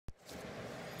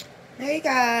Hey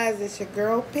guys, it's your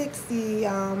girl Pixie.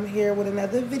 I'm here with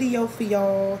another video for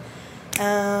y'all.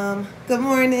 Good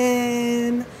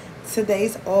morning.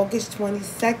 Today's August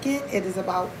 22nd. It is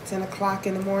about 10 o'clock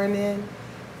in the morning.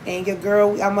 And your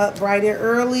girl, I'm up bright and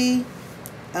early.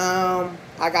 I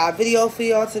got a video for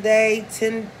y'all today.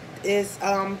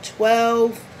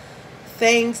 12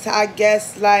 things to, I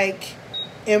guess, like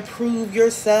improve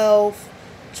yourself.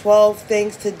 12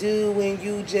 things to do when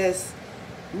you just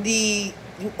need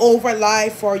you over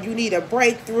life, or you need a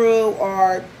breakthrough,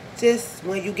 or just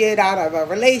when you get out of a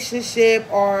relationship,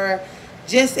 or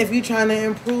just if you're trying to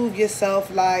improve yourself.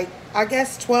 Like, I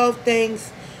guess 12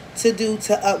 things to do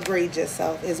to upgrade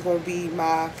yourself is going to be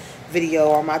my video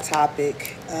or my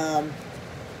topic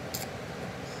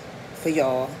for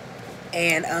y'all.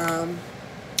 And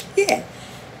yeah,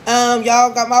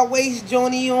 y'all got my waist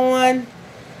journey on.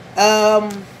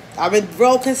 I've been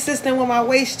real consistent with my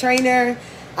waist trainer.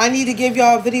 I need to give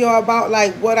y'all a video about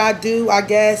like what I do, I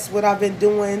guess, what I've been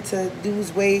doing to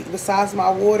lose weight besides my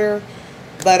water.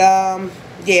 But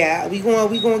yeah, we going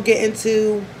to get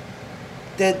into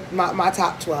my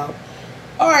top 12.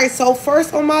 All right, so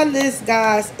first on my list,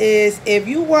 guys, is if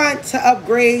you want to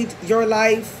upgrade your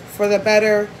life for the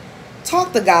better,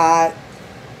 talk to God.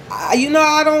 You know,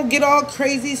 I don't get all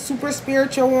crazy, super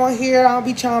spiritual on here. I don't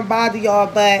be trying to bother y'all,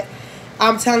 but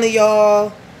I'm telling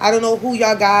y'all, I don't know who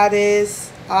y'all God is.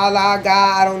 Allah,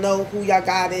 God, I don't know who y'all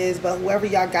God is, but whoever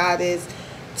y'all God is,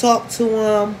 talk to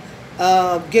him,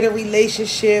 get a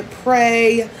relationship,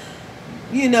 pray.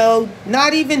 You know,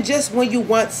 not even just when you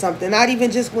want something, not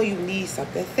even just when you need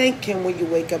something. Thank him when you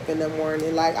wake up in the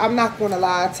morning. Like, I'm not going to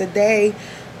lie, today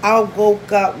I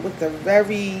woke up with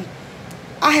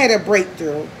I had a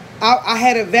breakthrough. I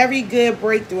had a very good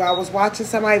breakthrough. I was watching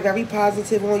somebody very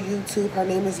positive on YouTube. Her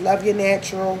name is Love Your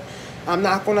Natural. I'm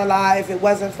not gonna lie, if it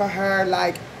wasn't for her,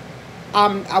 like,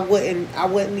 I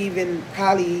wouldn't even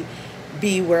probably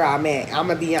be where I'm at. I'm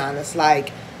gonna be honest.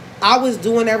 Like, I was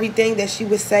doing everything that she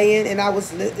was saying, and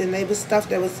it was stuff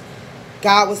that was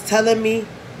God was telling me,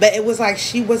 but it was like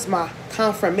she was my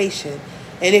confirmation.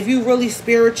 And if you really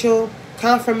spiritual,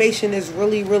 confirmation is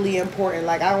really, really important.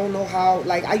 Like, I don't know how,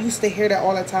 like, I used to hear that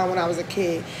all the time when I was a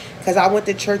kid, because I went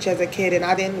to church as a kid, and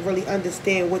I didn't really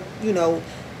understand what, you know,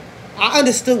 I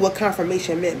understood what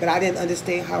confirmation meant, but I didn't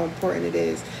understand how important it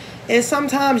is. And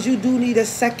sometimes you do need a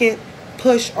second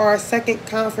push or a second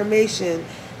confirmation.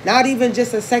 Not even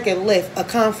just a second lift, a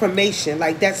confirmation.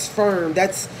 Like, that's firm.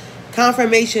 That's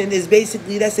confirmation is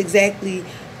basically, that's exactly,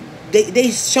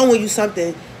 they showing you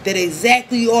something that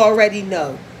exactly you already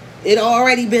know. It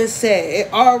already been said.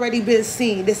 It already been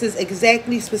seen. This is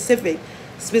exactly specific.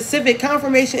 Specific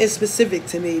confirmation is specific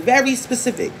to me. Very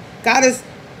specific. God is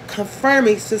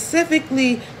confirming,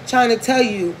 specifically trying to tell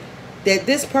you that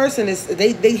this person is,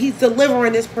 he's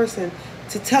delivering this person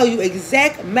to tell you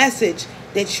exact message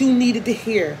that you needed to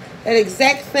hear. That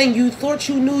exact thing you thought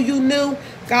you knew.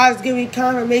 God's giving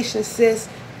confirmation, sis.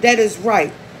 That is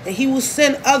right. And he will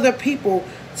send other people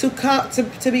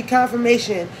to be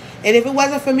confirmation. And if it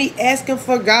wasn't for me asking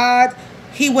for God,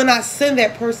 he would not send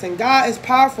that person. God is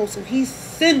powerful, so he's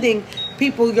sending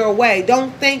people your way.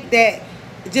 Don't think that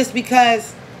just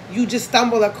because you just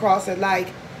stumble across it. Like,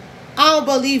 I don't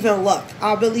believe in luck.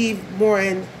 I believe more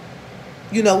in,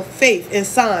 you know, faith and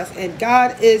science. And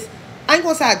God is, I ain't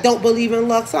gonna say I don't believe in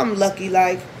luck. So I'm lucky.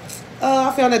 Like, oh,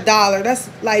 I found $1. That's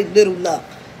like little luck.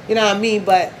 You know what I mean?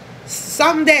 But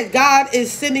something that God is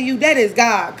sending you, that is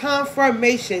God.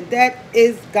 Confirmation, that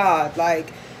is God.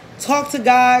 Like, talk to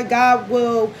God. God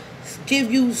will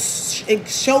give you and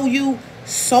show you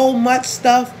so much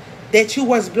stuff that you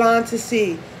was blind to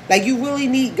see. Like, you really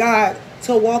need God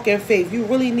to walk in faith. You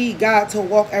really need God to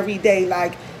walk every day.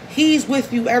 Like, he's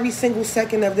with you every single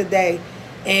second of the day.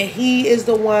 And he is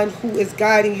the one who is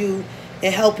guiding you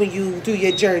and helping you through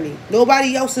your journey.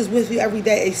 Nobody else is with you every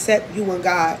day except you and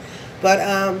God. But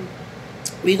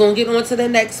we're going to get on to the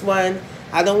next one.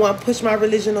 I don't want to push my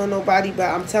religion on nobody, but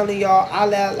I'm telling y'all,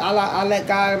 I let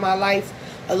God in my life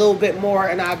a little bit more,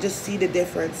 and I just see the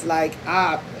difference. Like,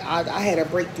 I had a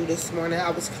breakthrough this morning.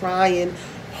 I was crying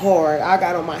hard. I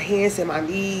got on my hands and my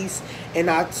knees, and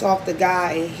I talked to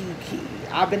God, and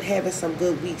I've been having some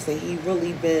good weeks, and he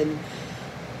really been,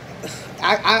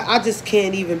 I just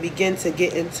can't even begin to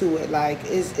get into it. Like,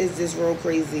 it's just real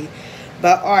crazy.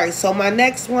 But all right, so my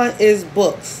next one is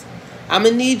books. I'm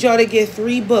gonna need y'all to get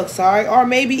 3 books, all right, or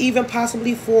maybe even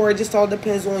possibly 4. It just all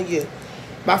depends on you.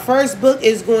 My first book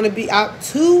is going to be out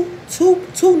two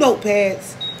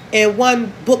notepads and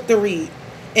 1 book to read,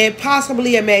 and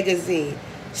possibly a magazine.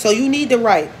 So you need to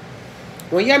write.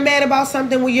 When you're mad about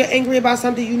something, when you're angry about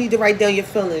something, you need to write down your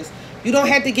feelings. You don't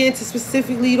have to get into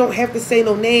specifically. You don't have to say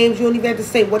no names. You don't even have to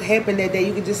say what happened that day.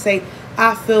 You can just say,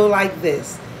 I feel like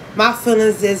this. My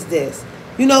feelings is this.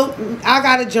 You know, I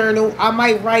got a journal. I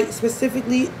might write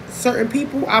specifically certain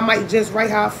people. I might just write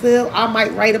how I feel. I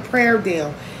might write a prayer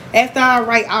down. After I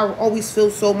write, I always feel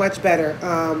so much better.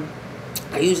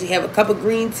 I usually have a cup of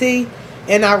green tea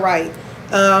and I write.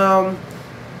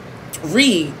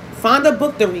 Read. Find a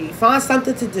book to read. Find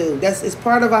something to do. It's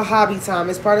part of a hobby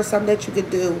time. It's part of something that you could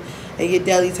do in your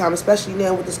daily time, especially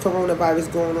now with this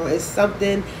coronavirus going on. It's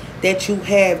something that you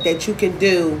have that you can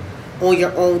do on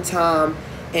your own time.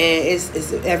 And it's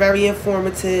very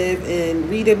informative. And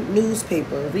read a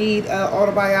newspaper. Read an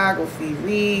autobiography.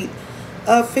 Read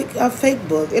a fake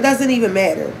book. It doesn't even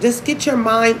matter. Just get your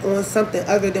mind on something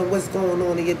other than what's going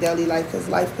on in your daily life, because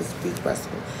life is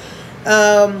stressful.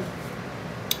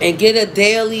 And get a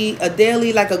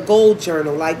daily like a goal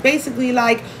journal. Like basically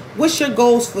like, what's your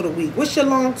goals for the week? What's your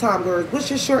long-term goals?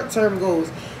 What's your short-term goals?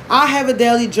 I have a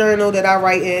daily journal that I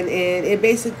write in, and it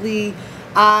basically,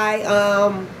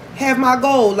 I have my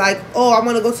goal. Like, oh, I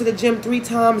want to go to the gym 3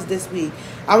 times this week.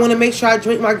 I want to make sure I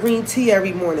drink my green tea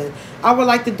every morning. I would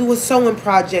like to do a sewing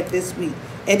project this week.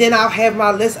 And then I'll have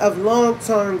my list of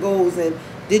long-term goals. And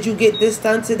did you get this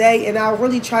done today? And I'll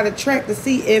really try to track to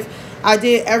see if I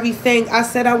did everything I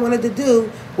said I wanted to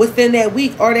do within that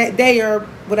week or that day or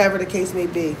whatever the case may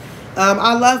be.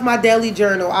 I love my daily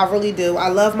journal. I really do. I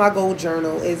love my goal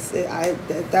journal.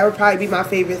 That would probably be my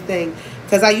favorite thing,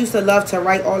 because I used to love to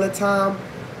write all the time,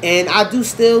 and I do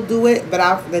still do it,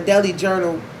 but the daily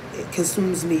journal, it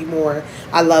consumes me more.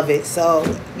 I love it. So,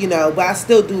 you know, but I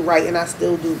still do write and I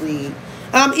still do read.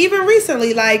 Even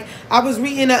recently, like I was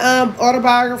reading an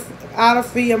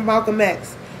autobiography of Malcolm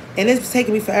X. And it's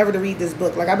taking me forever to read this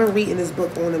book. Like, I've been reading this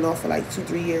book on and off for like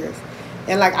 2-3 years.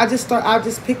 And like, I just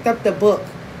picked up the book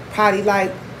probably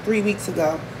like 3 weeks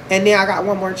ago. And now I got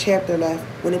one more chapter left,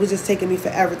 when it was just taking me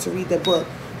forever to read the book.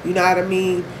 You know what I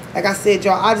mean? Like I said,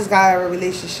 y'all, I just got out of a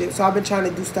relationship. So I've been trying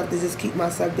to do stuff to just keep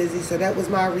myself busy. So that was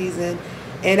my reason.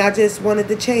 And I just wanted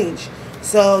to change.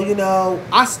 So, you know,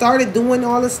 I started doing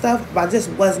all this stuff, but I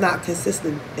just was not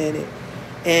consistent in it.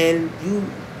 And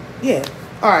yeah.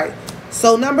 All right.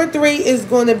 So number 3 is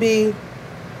going to be,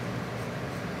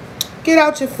 get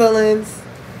out your feelings.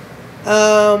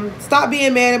 Stop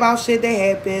being mad about shit that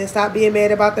happened. Stop being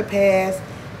mad about the past.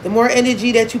 The more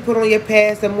energy that you put on your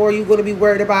past, the more you're going to be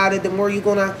worried about it. The more you're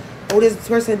going to, oh, this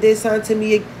person did something to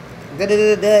me.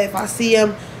 If I see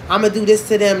him, I'm going to do this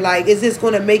to them. Like, is this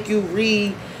going to make you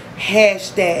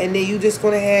rehash that? And then you just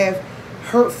going to have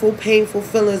hurtful, painful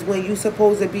feelings when you're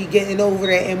supposed to be getting over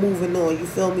that and moving on. You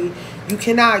feel me? You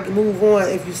cannot move on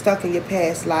if you're stuck in your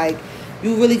past. Like,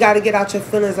 you really got to get out your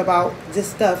feelings about this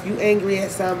stuff. You angry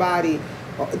at somebody,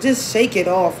 just shake it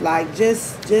off. Like,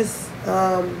 just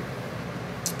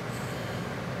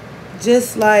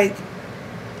like,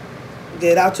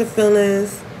 get out your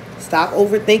feelings. Stop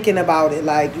overthinking about it.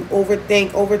 Like, you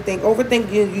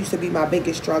overthink used to be my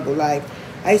biggest struggle. Like,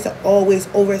 I used to always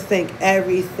overthink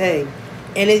everything.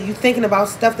 And then you thinking about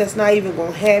stuff that's not even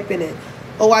going to happen. And,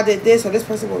 oh, I did this, or this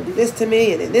person going to do this to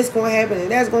me. And then this going to happen,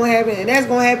 and that's going to happen, and that's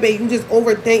going to happen. You just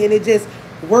overthink, and it just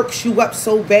works you up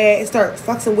so bad. It starts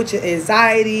fucking with your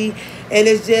anxiety. And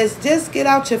it's just get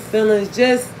out your feelings.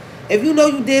 Just, if you know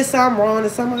you did something wrong to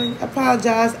somebody,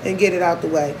 apologize and get it out the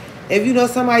way. If you know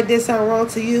somebody did something wrong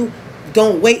to you,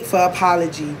 don't wait for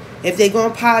apology. If they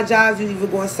going to apologize, you either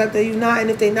going to accept that you're not. And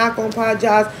if they not going to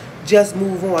apologize, just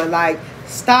move on. Like,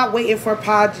 stop waiting for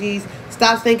apologies.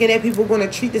 Stop thinking that people are going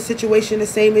to treat the situation the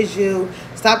same as you.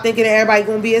 Stop thinking that everybody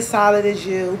going to be as solid as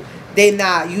you. They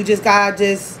not. You just got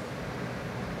to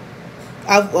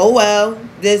oh, well,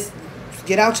 just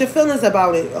get out your feelings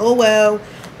about it. Oh, well.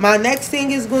 My next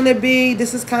thing is going to be,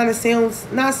 this is kind of sounds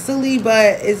not silly,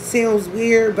 but it sounds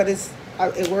weird, but it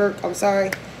worked. I'm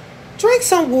sorry. Drink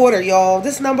some water, y'all.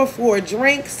 This is number 4.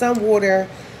 Drink some water.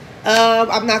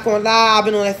 I'm not going to lie. I've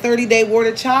been on a 30-day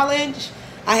water challenge.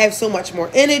 I have so much more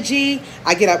energy.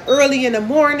 I get up early in the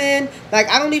morning. Like,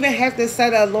 I don't even have to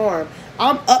set an alarm.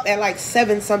 I'm up at like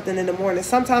 7 something in the morning,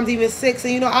 sometimes even 6.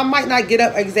 And, you know, I might not get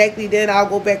up exactly then. I'll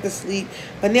go back to sleep.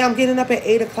 But now I'm getting up at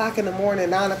 8 o'clock in the morning,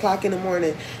 9 o'clock in the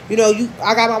morning. You know,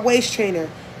 I got my waist trainer.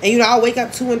 And, you know, I'll wake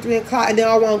up 2 and 3 o'clock, and then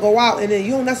I want to go out. And then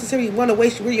you don't necessarily want to wear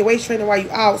your waist trainer while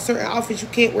you're out. Certain outfits you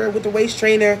can't wear with the waist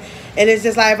trainer. And it's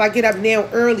just like, if I get up now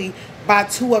early, by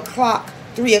 2 o'clock,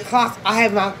 3 o'clock, I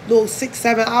have my little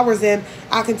 6-7 hours in,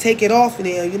 I can take it off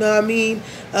now. You know what I mean?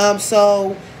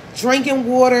 So Drinking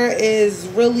water is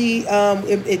really,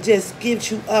 it just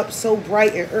gives you up so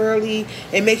bright and early.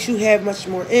 It makes you have much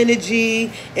more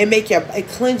energy. It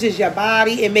cleanses your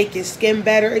body. It make your skin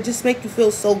better. It just make you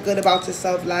feel so good about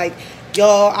yourself. Like,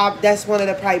 y'all, that's one of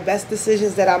the probably best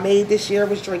decisions that I made this year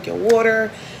was drinking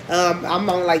water. I'm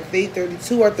on like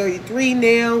 32 or 33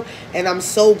 now, and I'm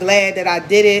so glad that I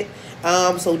did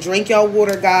it. So drink your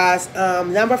water, guys.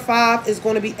 Number 5 is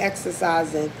going to be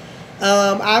exercising.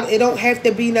 It don't have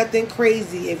to be nothing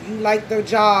crazy. If you like to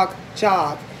jog.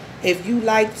 If you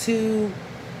like to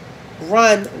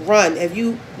run. If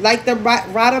you like to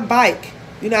ride a bike,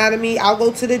 you know what I mean? I'll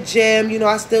go to the gym. You know,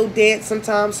 I still dance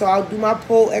sometimes, so I'll do my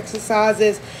pole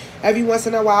exercises. Every once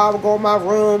in a while, I'll go in my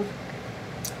room.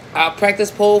 I'll practice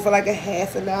pole for like a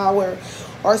half an hour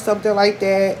or something like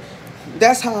that.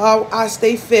 That's how I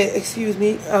stay fit. Excuse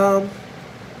me.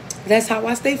 That's how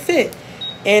I stay fit.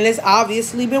 And it's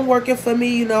obviously been working for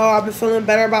me. You know, I've been feeling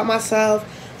better about myself.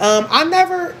 I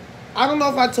don't know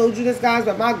if I told you this, guys,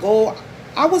 but my goal,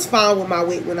 I was fine with my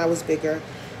weight when I was bigger.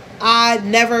 My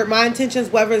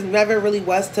intentions never really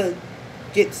was to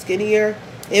get skinnier.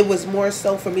 It was more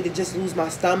so for me to just lose my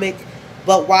stomach.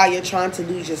 But while you're trying to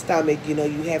lose your stomach, you know,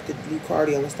 you have to do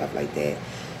cardio and stuff like that.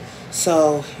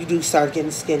 So you do start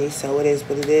getting skinny. So it is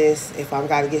what it is. If I've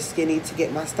got to get skinny to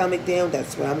get my stomach down,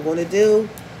 that's what I'm going to do.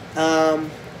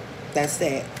 That's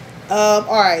that. All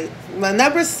right. My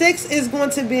number 6 is going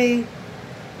to be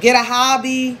get a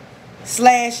hobby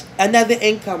 / another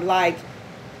income. Like,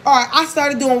 all right, I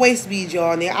started doing waist beads,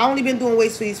 y'all. Now, I only been doing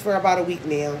waist beads for about a week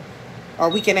now. Or a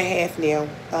week and a half now.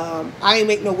 I ain't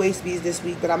make no waist beads this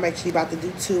week, but I'm actually about to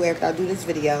do 2 after I do this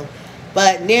video.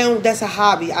 But now that's a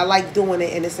hobby. I like doing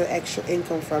it, and it's an extra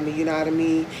income for me. You know what I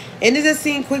mean? And it just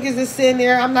seemed quick as just sitting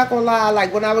there. I'm not going to lie.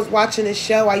 Like, when I was watching this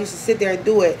show, I used to sit there and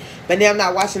do it. But now I'm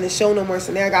not watching the show no more.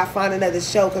 So now I got to find another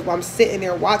show. Because while I'm sitting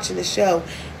there watching the show,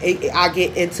 I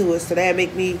get into it. So that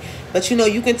make me... But, you know,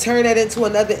 you can turn that into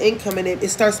another income. And it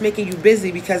starts making you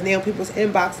busy. Because now people's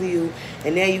inboxing you.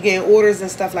 And now you're getting orders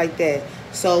and stuff like that.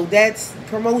 So that's...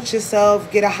 Promote yourself.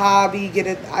 Get a hobby. Get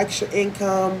an extra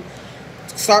income.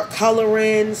 Start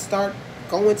coloring, start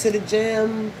going to the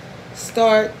gym,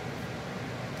 start,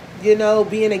 you know,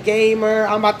 being a gamer.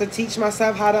 I'm about to teach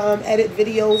myself how to edit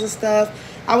videos and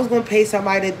stuff. I was going to pay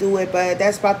somebody to do it, but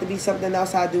that's about to be something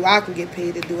else I do. I can get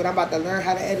paid to do it. I'm about to learn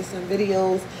how to edit some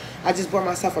videos. I just bought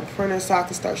myself a printer so I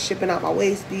can start shipping out my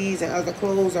waist beads and other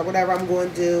clothes or whatever I'm going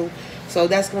to do. So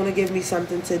that's going to give me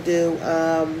something to do.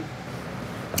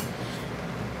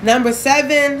 Number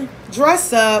 7,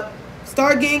 dress up.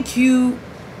 Start getting cute.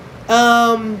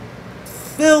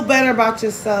 Feel better about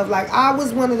yourself. Like, I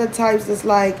was one of the types that's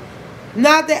like,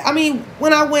 not that, I mean,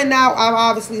 when I went out, I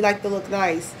obviously like to look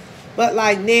nice. But,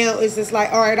 like, now it's just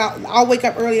like, all right, I'll wake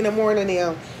up early in the morning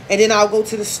now. And then I'll go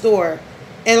to the store.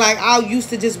 And, like, I used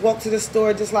to just walk to the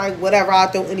store just like, whatever, I'll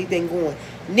throw anything going.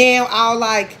 Now, I'll,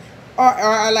 like,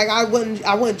 or like, I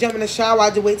wouldn't jump in the shower.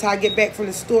 I'll just wait till I get back from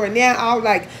the store. Now, I'll,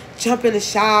 like, jump in the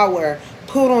shower,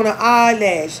 put on an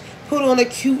eyelash, put on a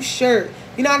cute shirt.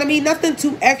 You know what I mean? Nothing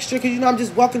too extra because, you know, I'm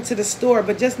just walking to the store.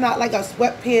 But just not like a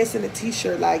sweatpants and a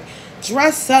t-shirt. Like,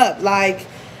 dress up. Like,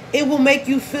 it will make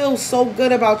you feel so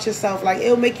good about yourself. Like,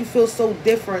 it'll make you feel so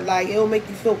different. Like, it'll make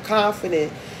you feel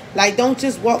confident. Like, don't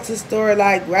just walk to the store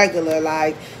like regular.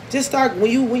 Like, just start,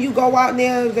 when you go out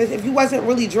there, if you wasn't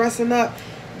really dressing up,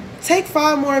 take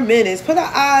 5 more minutes. Put an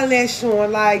eyelash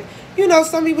on. Like, you know,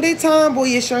 some people, they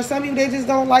tomboyish, or some people, they just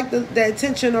don't like the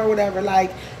attention or whatever.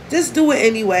 Like, just do it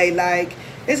anyway. Like,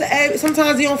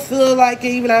 sometimes you don't feel like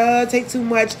it. You be like, take too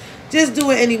much. Just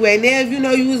do it anyway. Now, if you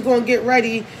know you was going to get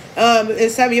ready, and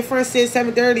your friend said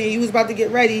 7:30, and you was about to get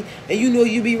ready, and you know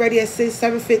you be ready at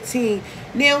 7:15.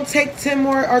 Now, take 10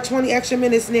 more or 20 extra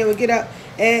minutes now and get up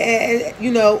and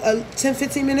you know,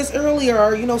 10-15 minutes earlier,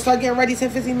 or, you know, start getting ready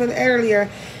 10-15 minutes earlier,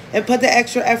 and put the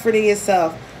extra effort in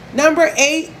yourself. Number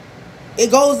 8,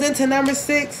 it goes into number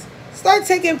 6. Start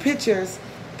taking pictures.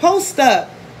 Post up.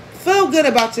 Feel good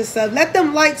about yourself. Let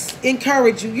them likes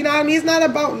encourage you. You know what I mean? It's not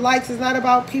about likes. It's not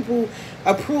about people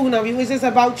approving of you. It's just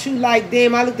about you, like,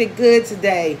 damn, I looked good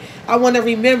today. I want to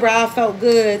remember I felt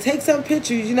good. Take some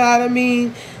pictures. You know what I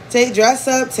mean? Dress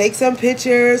up. Take some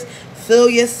pictures. Feel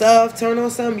yourself. Turn on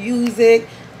some music.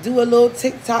 Do a little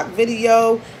TikTok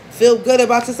video. Feel good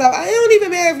about yourself. I don't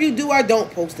even matter if you do or don't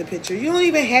post a picture. You don't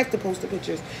even have to post the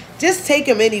pictures. Just take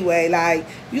them anyway. Like,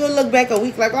 you'll look back a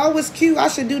week like, oh, it was cute. I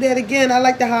should do that again. I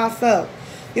like how I felt.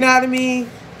 You know what I mean?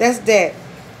 That's that.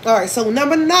 All right, so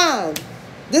number 9.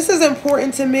 This is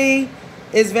important to me.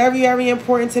 It's very, very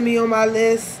important to me on my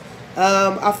list.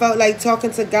 I felt like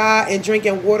talking to God and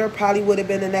drinking water probably would have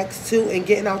been the next 2, and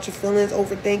getting out your feelings,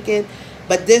 overthinking.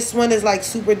 but this one is like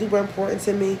super duper important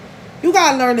to me. You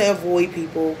gotta learn to avoid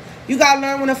people. You gotta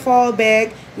learn when to fall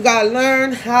back. You gotta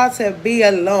learn how to be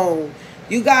alone.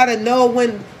 You gotta know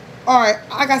when. All right,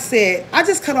 like I said, I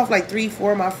just cut off like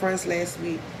 3-4 of my friends last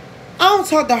week. I don't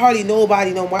talk to hardly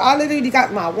nobody no more. I literally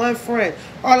got my one friend.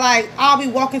 Or like, I'll be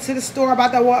walking to the store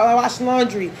about to wash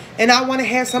laundry, and I want to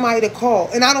have somebody to call.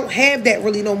 And I don't have that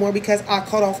really no more because I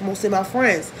cut off most of my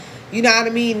friends. You know what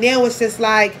I mean? Now it's just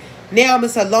like, now I'm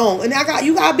just alone. And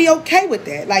you got to be okay with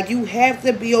that. Like, you have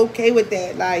to be okay with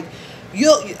that. Like,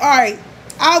 all right,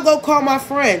 I'll go call my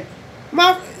friend.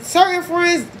 My certain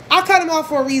friends, I cut them off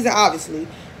for a reason, obviously.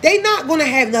 They not going to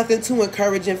have nothing too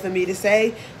encouraging for me to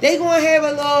say. They going to have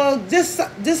a little,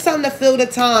 just something to fill the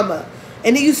time up.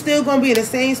 And then you still going to be in the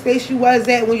same space you was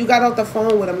at when you got off the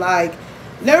phone with them. Like,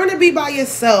 learn to be by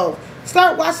yourself.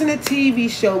 Start watching a TV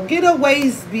show. Get a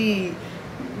waist bead.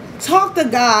 Talk to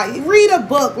God. Read a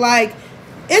book. Like,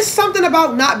 it's something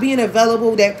about not being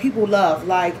available that people love.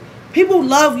 Like, people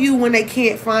love you when they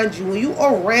can't find you. When you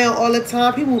around all the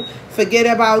time, people forget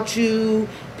about you.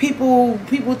 People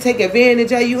take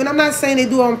advantage of you. And I'm not saying they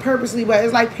do it on purposely, but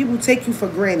it's like people take you for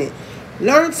granted.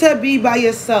 Learn to be by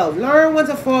yourself. Learn when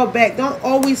to fall back. Don't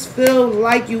always feel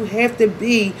like you have to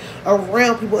be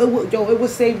around people. It will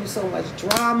save you so much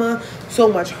drama, so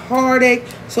much heartache,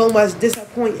 so much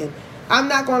disappointing. I'm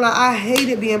not going to lie. I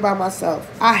hated being by myself.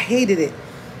 I hated it.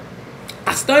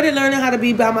 I started learning how to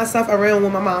be by myself around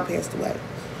when my mom passed away.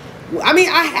 I mean,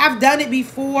 I have done it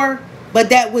before, but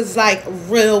that was like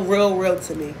real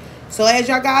to me. So as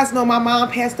y'all guys know, my mom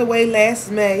passed away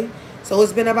last May. So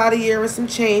it's been about a year and some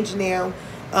change now.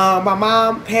 My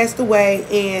mom passed away,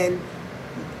 and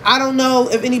I don't know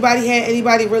if anybody had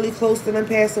anybody really close to them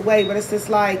pass away, but it's just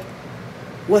like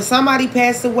when somebody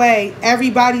passed away,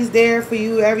 everybody's there for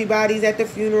you. Everybody's at the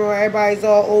funeral. Everybody's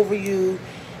all over you.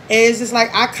 And it's just like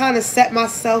I kind of set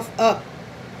myself up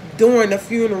during the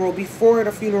funeral, before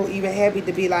the funeral even happened,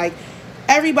 to be like,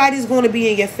 everybody's going to be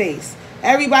in your face.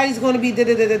 Everybody's going to be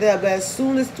da-da-da-da-da. But as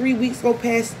soon as 3 weeks go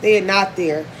past, they're not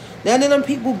there. None of them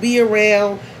people be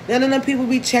around. None of them people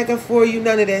be checking for you.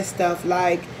 None of that stuff.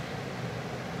 Like,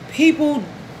 people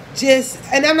just,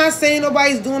 and I'm not saying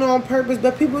nobody's doing it on purpose,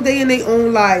 but people, they in their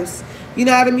own lives. You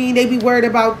know what I mean? They be worried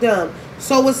about them.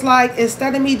 So it's like,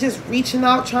 instead of me just reaching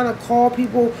out, trying to call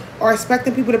people or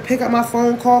expecting people to pick up my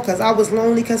phone call because I was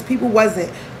lonely, because people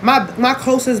wasn't. My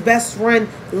closest best friend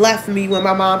left me when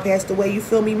my mom passed away. You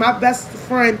feel me? My best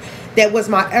friend that was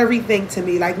my everything to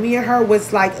me. Like, me and her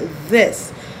was like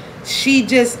this. She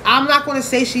just, I'm not going to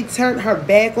say she turned her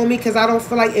back on me because I don't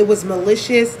feel like it was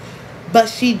malicious. But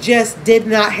she just did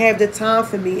not have the time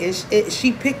for me. And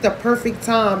she picked the perfect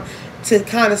time to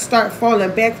kind of start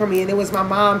falling back from me. And it was my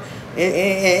mom.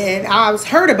 And I was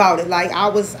hurt about it. Like, I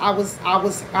was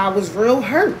real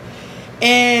hurt.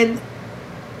 And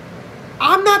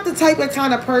I'm not the type of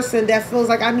kind of person that feels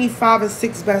like I need 5 or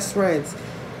 6 best friends.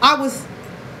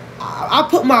 I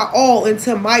put my all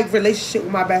into my relationship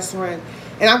with my best friend.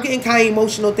 And I'm getting kind of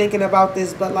emotional thinking about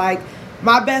this, but like,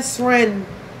 my best friend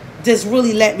just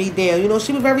really let me down. You know,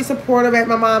 she was very supportive at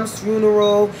my mom's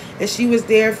funeral, and she was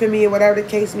there for me and whatever the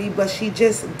case may be, but she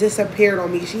just disappeared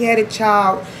on me. She had a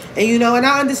child, and you know, and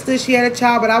I understood she had a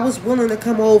child, but I was willing to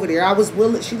come over there. I was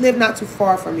willing. She lived not too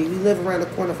far from me. We live around the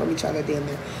corner from each other damn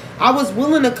near. I was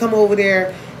willing to come over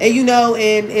there and, you know,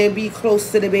 and be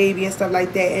close to the baby and stuff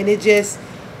like that. And it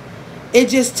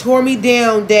just tore me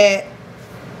down that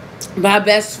my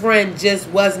best friend just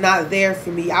was not there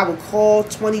for me. I would call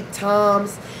 20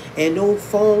 times and no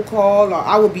phone call, or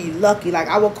I would be lucky. Like,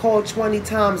 I would call 20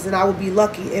 times and I would be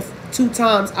lucky if 2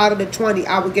 times out of the 20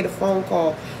 I would get a phone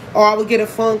call. Or I would get a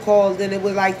phone call, then it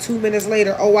was like 2 minutes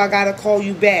later, oh, I gotta call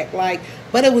you back. Like,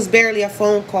 but it was barely a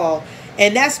phone call.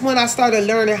 And that's when I started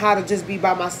learning how to just be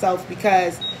by myself,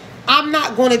 because I'm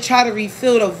not going to try to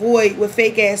refill the void with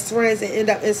fake ass friends and end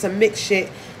up in some mixed shit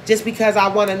just because I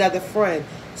want another friend.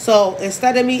 So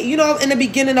instead of me, you know, in the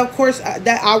beginning, of course,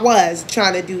 that I was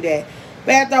trying to do that.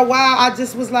 But after a while, I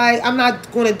just was like, I'm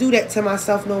not going to do that to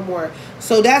myself no more.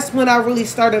 So that's when I really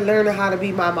started learning how to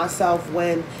be by myself,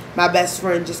 when my best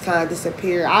friend just kind of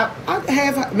disappeared. I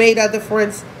have made other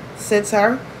friends since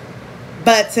her.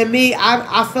 But to me,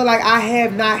 I feel like I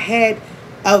have not had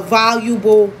a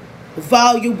valuable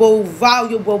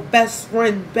best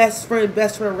friend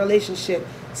relationship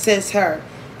since her.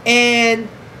 And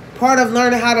part of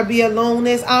learning how to be alone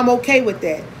is I'm okay with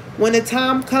that. When the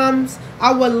time comes,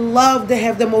 I would love to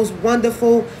have the most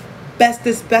wonderful,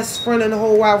 bestest best friend in the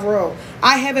whole wide world.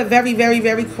 I have a very, very,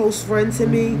 very close friend to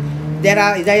me that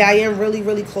I am really,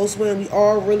 really close with, and we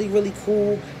are really, really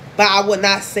cool. but I would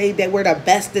not say that we're the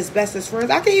bestest friends.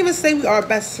 I can't even say we are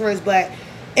best friends, but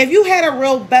if you had a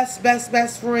real best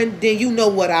friend, then you know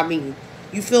what I mean.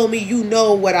 You feel me? You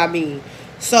know what I mean.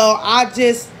 So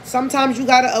sometimes you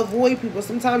gotta avoid people.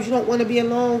 Sometimes you don't want to be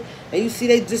alone, and you see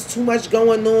they just too much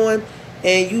going on,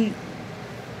 and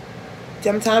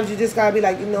sometimes you just gotta be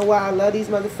like, you know what, I love these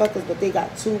motherfuckers, but they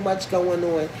got too much going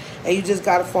on, and you just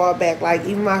gotta fall back. Like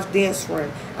even my dance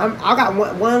friend, I got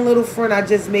one little friend I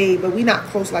just made, but we not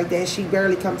close like that. She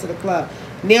barely come to the club.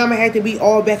 Now I'm gonna have to be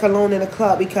all back alone in the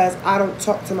club because I don't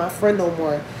talk to my friend no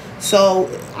more. So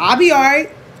I'll be alright.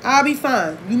 I'll be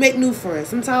fine. You make new friends.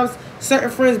 Sometimes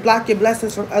certain friends block your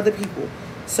blessings from other people.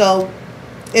 So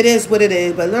it is what it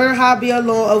is. But learn how to be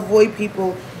alone. Avoid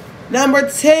people. Number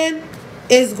 10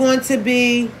 is going to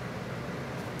be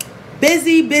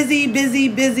busy.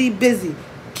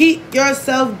 Keep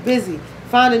yourself busy.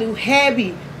 Find a new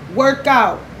hobby. Work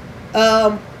out.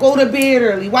 Go to bed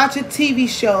early. Watch a TV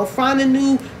show.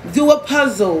 Do a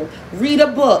puzzle. Read a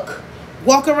book.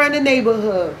 Walk around the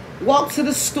neighborhood. Walk to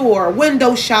the store.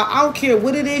 Window shop. I don't care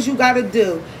what it is you got to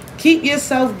do. Keep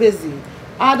yourself busy.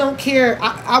 I don't care.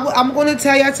 I'm going to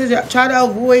tell you to try to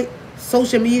avoid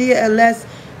social media unless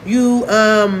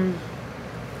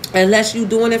you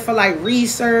doing it for like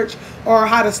research or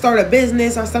how to start a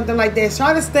business or something like that.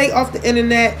 Try to stay off the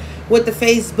internet with the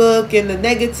Facebook and the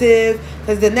negative,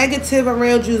 because the negative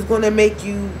around you is going to make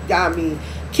you,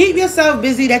 keep yourself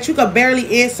busy that you can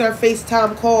barely answer a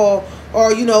FaceTime call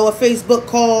or, you know, a Facebook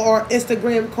call or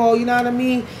Instagram call, you know what I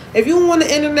mean? If you want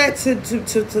the internet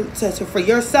to for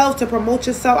yourself, to promote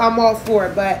yourself, I'm all for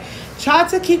it. But try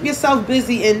to keep yourself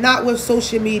busy and not with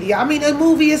social media. I mean, a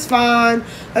movie is fine,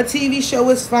 a TV show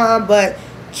is fine, but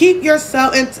keep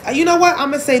yourself, and you know what? I'm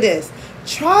going to say this.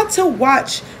 Try to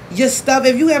watch your stuff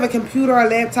if you have a computer or a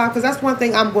laptop, because that's one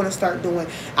thing I'm going to start doing.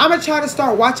 I'm going to try to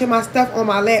start watching my stuff on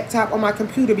my laptop, on my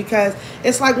computer, because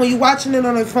it's like when you're watching it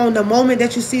on your phone, the moment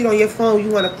that you see it on your phone, you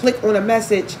want to click on a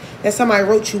message that somebody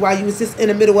wrote you while you was just in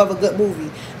the middle of a good movie.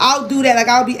 I'll do that. Like,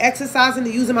 I'll be exercising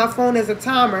and using my phone as a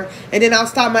timer, and then I'll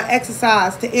stop my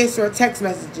exercise to answer text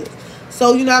messages.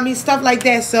 So, you know what I mean? Stuff like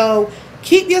that. So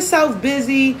keep yourself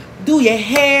busy. Do your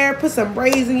hair. Put some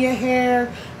braids in your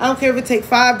hair. I don't care if it takes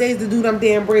 5 days to do them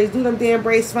damn braids. Do them damn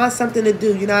braids. Find something to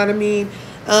do. You know what I mean?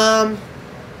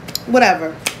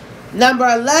 Whatever. Number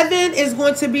 11 is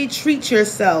going to be treat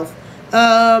yourself.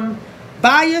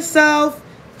 Buy yourself.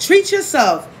 Treat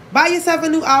yourself. Buy yourself a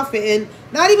new outfit. And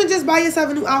not even just buy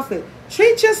yourself a new outfit.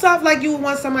 Treat yourself like you would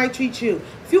want somebody to treat you.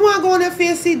 If you want to go on a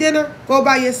fancy dinner, go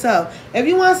by yourself. If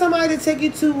you want somebody to take you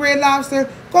to Red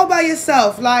Lobster, go by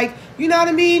yourself. Like, you know what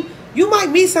I mean? You might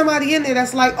meet somebody in there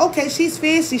that's like, okay, she's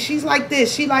fancy. She's like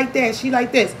this. She like that. She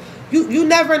like this. You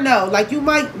never know. Like, you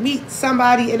might meet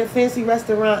somebody in a fancy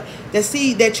restaurant that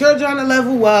see that you're trying to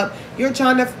level up. You're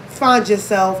trying to find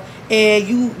yourself. And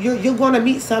you're going to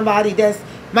meet somebody that's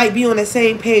might be on the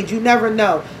same page. You never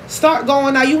know. Start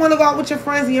going out. You want to go out with your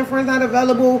friends and your friend's not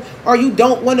available, or you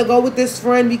don't want to go with this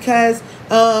friend because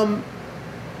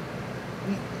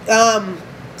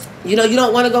you know, you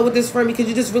don't want to go with this friend because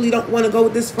you just really don't want to go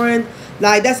with this friend.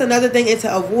 Like, that's another thing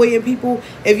into avoiding people.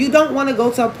 If you don't want to go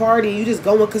to a party, you just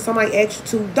going because somebody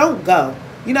asked you to, don't go.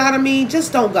 You know what I mean?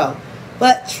 Just don't go.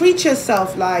 But treat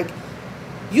yourself. Like,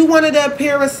 you wanted to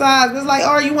appear a size. It's like,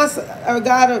 oh, you want a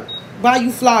guy to buy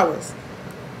you flowers.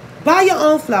 Buy your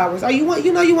own flowers. Or you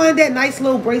wanted that nice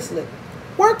little bracelet.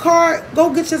 Work hard.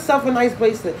 Go get yourself a nice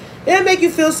bracelet. It'll make you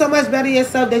feel so much better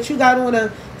yourself that you got on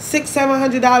a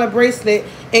 $600-700 bracelet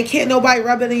and can't nobody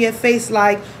rub it in your face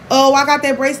like, oh, I got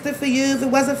that bracelet for you. If it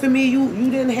wasn't for me, you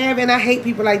didn't have it. And I hate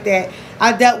people like that.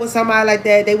 I dealt with somebody like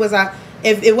that.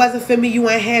 If it wasn't for me, you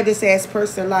wouldn't have this ass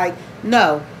person. Like,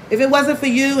 no. If it wasn't for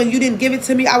you and you didn't give it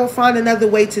to me, I will find another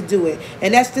way to do it.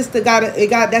 And that's just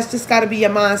that's just gotta be your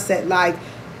mindset. Like,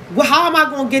 well, how am I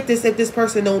going to get this if this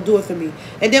person don't do it for me?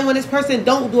 And then when this person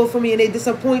don't do it for me and they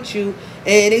disappoint you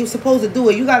and they were supposed to do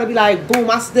it, you got to be like,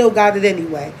 boom, I still got it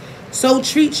anyway. So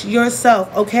treat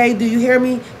yourself, okay? Do you hear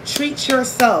me? Treat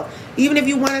yourself. Even if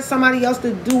you wanted somebody else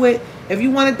to do it, if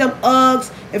you wanted them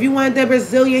Uggs, if you wanted that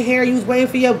Brazilian hair, you was waiting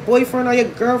for your boyfriend or your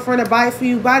girlfriend to buy it for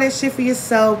you, buy that shit for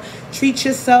yourself. Treat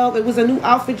yourself. It was a new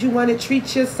outfit you wanted.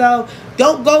 Treat yourself.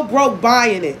 Don't go broke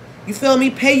buying it. You feel me?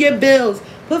 Pay your bills.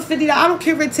 Put $50. I don't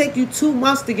care if it take you 2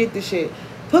 months to get the shit.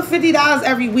 Put $50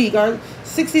 every week or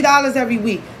 $60 every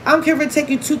week. I don't care if it take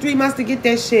you 2-3 months to get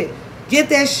that shit. Get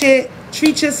that shit.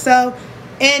 Treat yourself.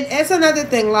 And it's another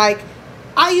thing. Like,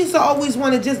 I used to always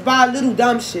want to just buy little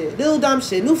dumb shit.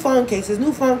 New phone cases.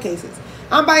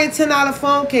 I'm buying $10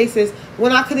 phone cases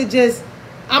when I could have just,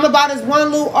 I'm going to buy this one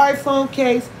little iPhone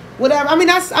case whatever. I mean,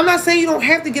 I'm not saying you don't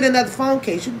have to get another phone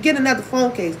case. You can get another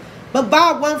phone case. But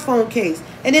buy one phone case.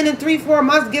 And then in 3-4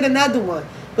 months, get another one.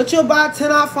 But you'll buy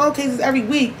 10 odd phone cases every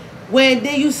week. When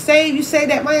then you save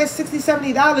that money at $60,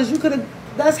 $70. You could have,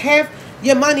 that's half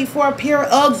your money for a pair of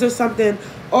Uggs or something.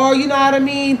 Or, you know what I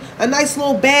mean, a nice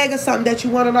little bag or something that you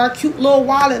want in our cute little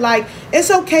wallet. Like,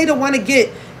 it's okay to want to get,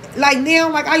 like now,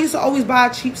 like I used to always buy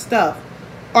cheap stuff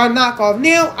or knockoff.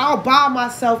 Now, I'll buy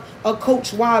myself a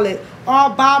Coach wallet. Or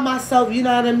I'll buy myself, you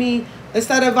know what I mean,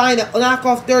 instead of buying a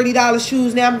knockoff $30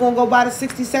 shoes, now I'm going to go buy the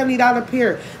 $60, $70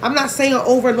 pair. I'm not saying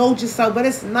overload yourself, but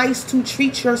it's nice to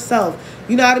treat yourself.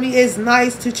 You know what I mean? It's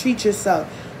nice to treat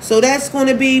yourself. So that's going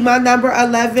to be my number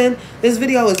 11. This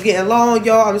video is getting long,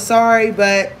 y'all. I'm sorry,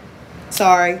 but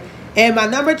sorry. And my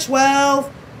number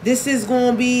 12, this is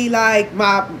going to be like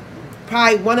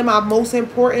probably one of my most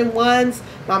important ones.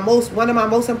 One of my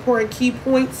most important key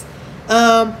points.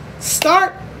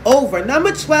 Start over.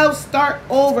 Number 12, start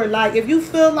over. Like, if you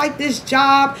feel like this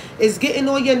job is getting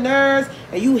on your nerves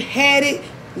and you had it,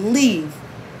 leave.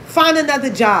 Find another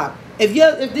job.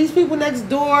 If these people next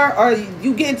door, or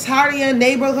you getting tired of your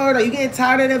neighborhood, or you getting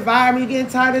tired of the environment, you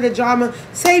getting tired of the drama,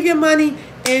 save your money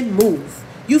and move.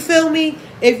 You feel me?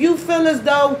 If you feel as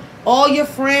though all your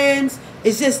friends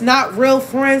is just not real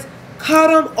friends, cut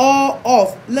them all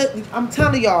off. Look, I'm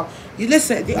telling y'all, you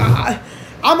listen,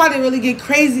 I'm about to really get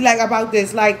crazy like about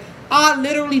this. Like, I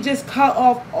literally just cut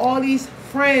off all these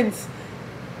friends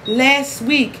last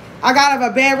week. I got out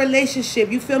of a bad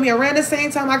relationship. You feel me? Around the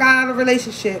same time I got out of a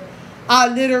relationship, I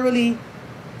literally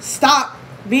stopped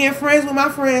being friends with my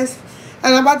friends.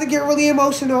 And I'm about to get really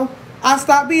emotional. I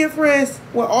stopped being friends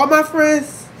with all my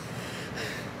friends.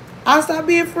 I stopped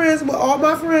being friends with all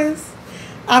my friends.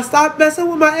 I stopped messing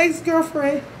with my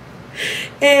ex-girlfriend.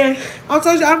 And I'm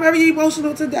telling you, I'm very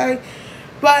emotional today.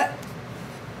 But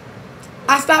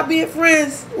I stopped being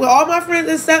friends with all my friends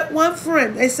except one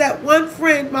friend. Except one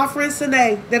friend, my friend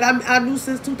Sine, that I knew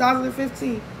since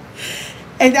 2015.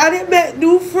 And I done met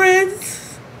new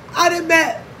friends. I done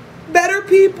met better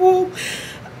people.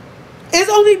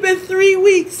 It's only been 3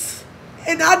 weeks.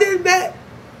 And I done met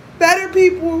better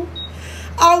people.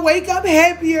 I'll wake up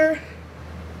happier.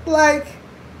 Like,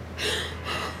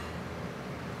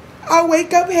 I'll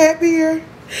wake up happier.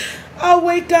 I'll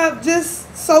wake up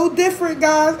just so different,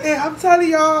 guys. And I'm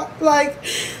telling y'all, like,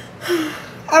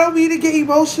 I don't mean to get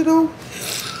emotional.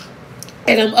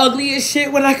 And I'm ugly as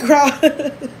shit when I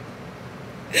cry.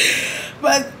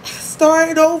 But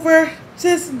starting over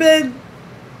just been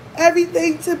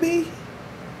everything to me.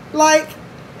 Like,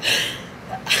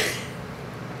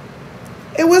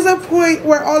 it was a point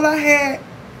where all I had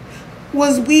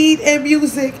was weed and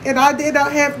music, and I did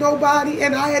not have nobody,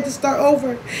 and I had to start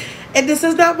over. And this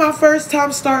is not my first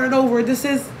time starting over. This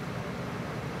is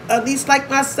at least like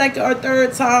my second or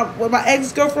third time. When my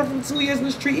ex-girlfriend from 2 years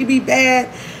was treating me bad,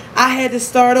 I had to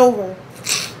start over.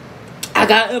 I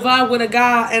got involved with a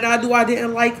guy, and I knew I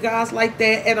didn't like guys like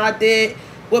that, and I did.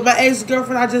 With my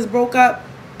ex-girlfriend, I just broke up.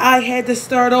 I had to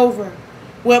start over.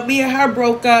 When me and her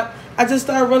broke up, I just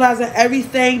started realizing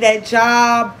everything, that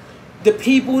job, the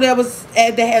people that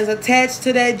has attached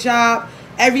to that job,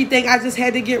 everything, I just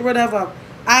had to get rid of them.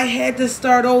 I had to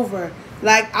start over.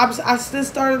 Like, I still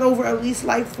started over at least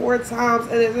like 4 times,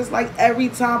 and it's just like every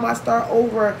time I start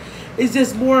over, it's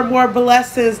just more and more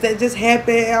blessings that just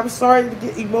happen. I'm starting to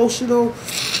get emotional,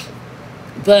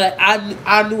 but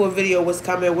I knew a video was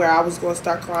coming where I was going to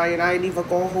start crying. I ain't even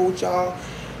going to hold y'all,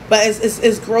 but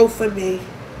it's growth for me.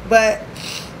 But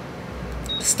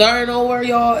starting over,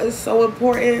 y'all, is so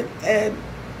important. And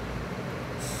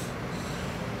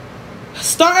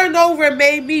starting over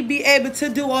made me be able to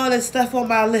do all this stuff on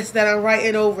my list that I'm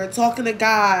writing over, talking to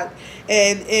God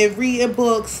and reading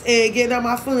books and getting on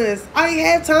my feelings. I ain't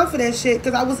have time for that shit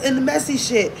because I was in the messy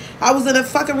shit. I was in a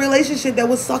fucking relationship that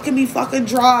was sucking me fucking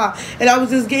dry, and I was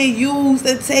just getting used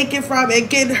and taken from and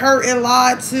getting hurt and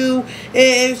lied to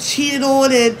and cheated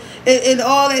on and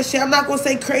all that shit. I'm not gonna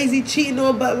say crazy cheating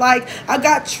on, but like, I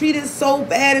got treated so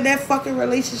bad in that fucking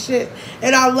relationship,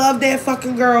 and I love that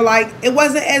fucking girl. Like, it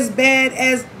wasn't as bad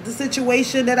as the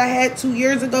situation that I had 2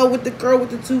 years ago with the girl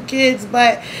with the 2 kids,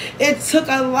 but it took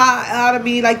a lot out of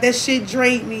me. Like, that shit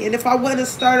drained me, and if I wouldn't have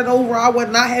started over, I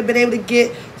would not have been able to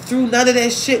get through none of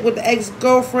that shit with the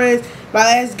ex-girlfriends.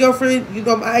 My ex-girlfriend, you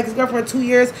know, my ex-girlfriend 2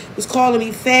 years was calling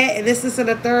me fat, and this and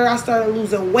the third. I started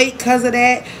losing weight because of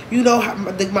that. You know,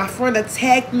 my friend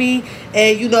attacked me,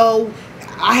 and, you know,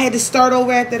 I had to start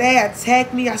over after that.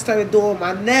 Attacked me. I started doing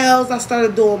my nails. I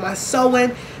started doing my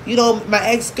sewing. You know, my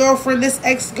ex-girlfriend, this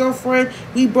ex-girlfriend,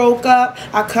 we broke up.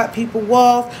 I cut people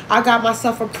off. I got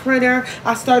myself a printer.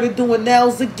 I started doing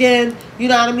nails again. You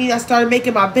know what I mean? I started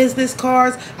making my business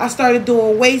cards. I started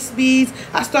doing waist beads.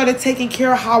 I started taking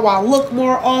care of how I look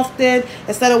more often.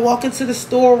 Instead of walking to the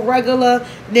store regular,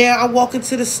 now I'm walking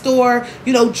to the store,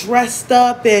 you know, dressed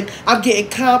up, and I'm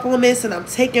getting compliments, and I'm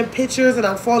taking pictures, and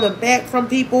I'm falling back from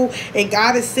people, and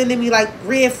God is sending me like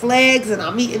red flags, and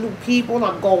I'm meeting new people, and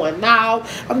I'm going out.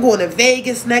 I'm going to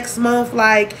Vegas next month.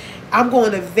 Like, I'm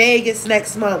going to Vegas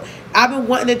next month. I've been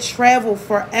wanting to travel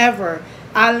forever.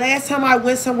 Last time I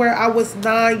went somewhere, I was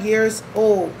 9 years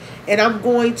old, and I'm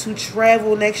going to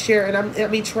travel next year,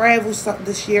 and travel something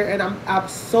this year, and I'm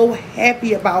so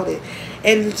happy about it.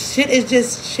 And shit is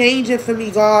just changing for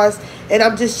me, guys, and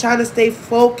I'm just trying to stay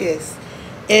focused,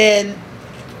 and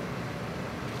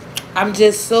I'm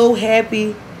just so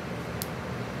happy,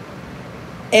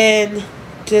 and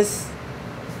I'm just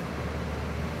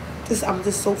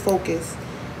so focused.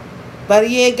 But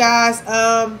yeah, guys,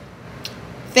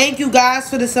 thank you guys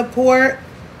for the support.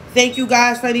 Thank you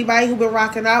guys for anybody who been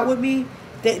rocking out with me.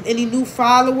 Any new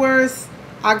followers,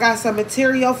 I got some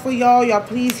material for y'all. Y'all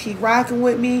please keep rocking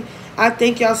with me. I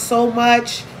thank y'all so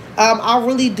much. I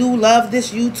really do love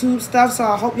this YouTube stuff, so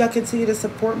I hope y'all continue to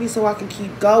support me so I can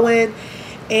keep going.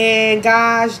 And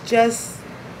guys, just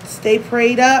stay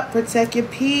prayed up, protect your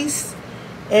peace,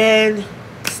 and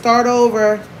start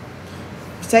over.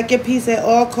 Protect your peace at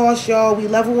all costs, y'all. We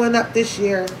level one up this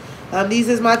year. These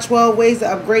is my 12 ways to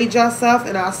upgrade yourself,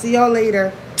 and I'll see y'all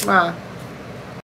later. Bye.